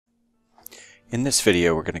In this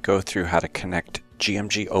video, we're going to go through how to connect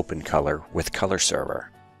GMG OpenColor with ColorServer.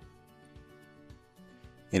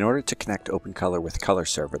 In order to connect OpenColor with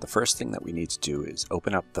ColorServer, the first thing that we need to do is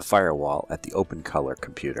open up the Firewall at the OpenColor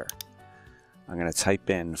computer. I'm going to type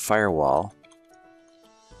in Firewall.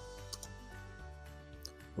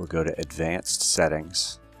 We'll go to Advanced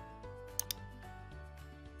Settings,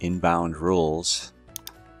 Inbound Rules.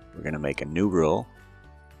 We're going to make a new rule.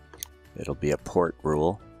 It'll be a port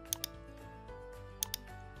rule.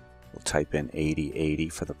 We'll type in 8080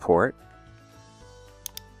 for the port.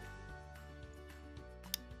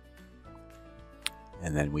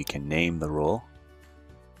 And then we can name the rule.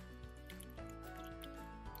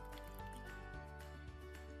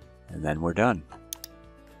 And then we're done.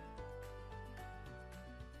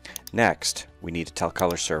 Next, we need to tell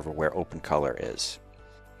ColorServer where OpenColor is.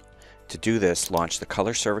 To do this, launch the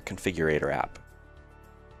ColorServer Configurator app.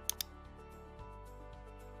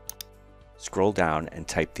 Scroll down and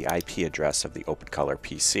type the IP address of the OpenColor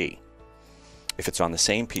PC. If it's on the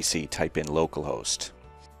same PC, type in localhost.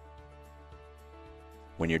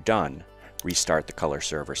 When you're done, restart the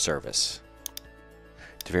ColorServer service.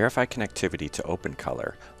 To verify connectivity to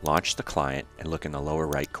OpenColor, launch the client and look in the lower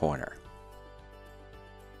right corner.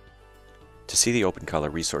 To see the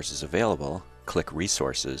OpenColor resources available, click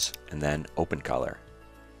Resources and then OpenColor.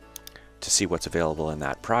 To see what's available in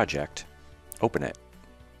that project, open it.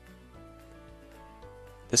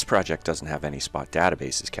 This project doesn't have any spot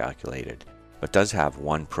databases calculated, but does have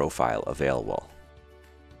one profile available.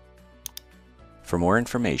 For more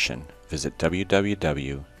information, visit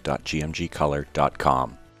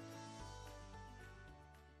www.gmgcolor.com.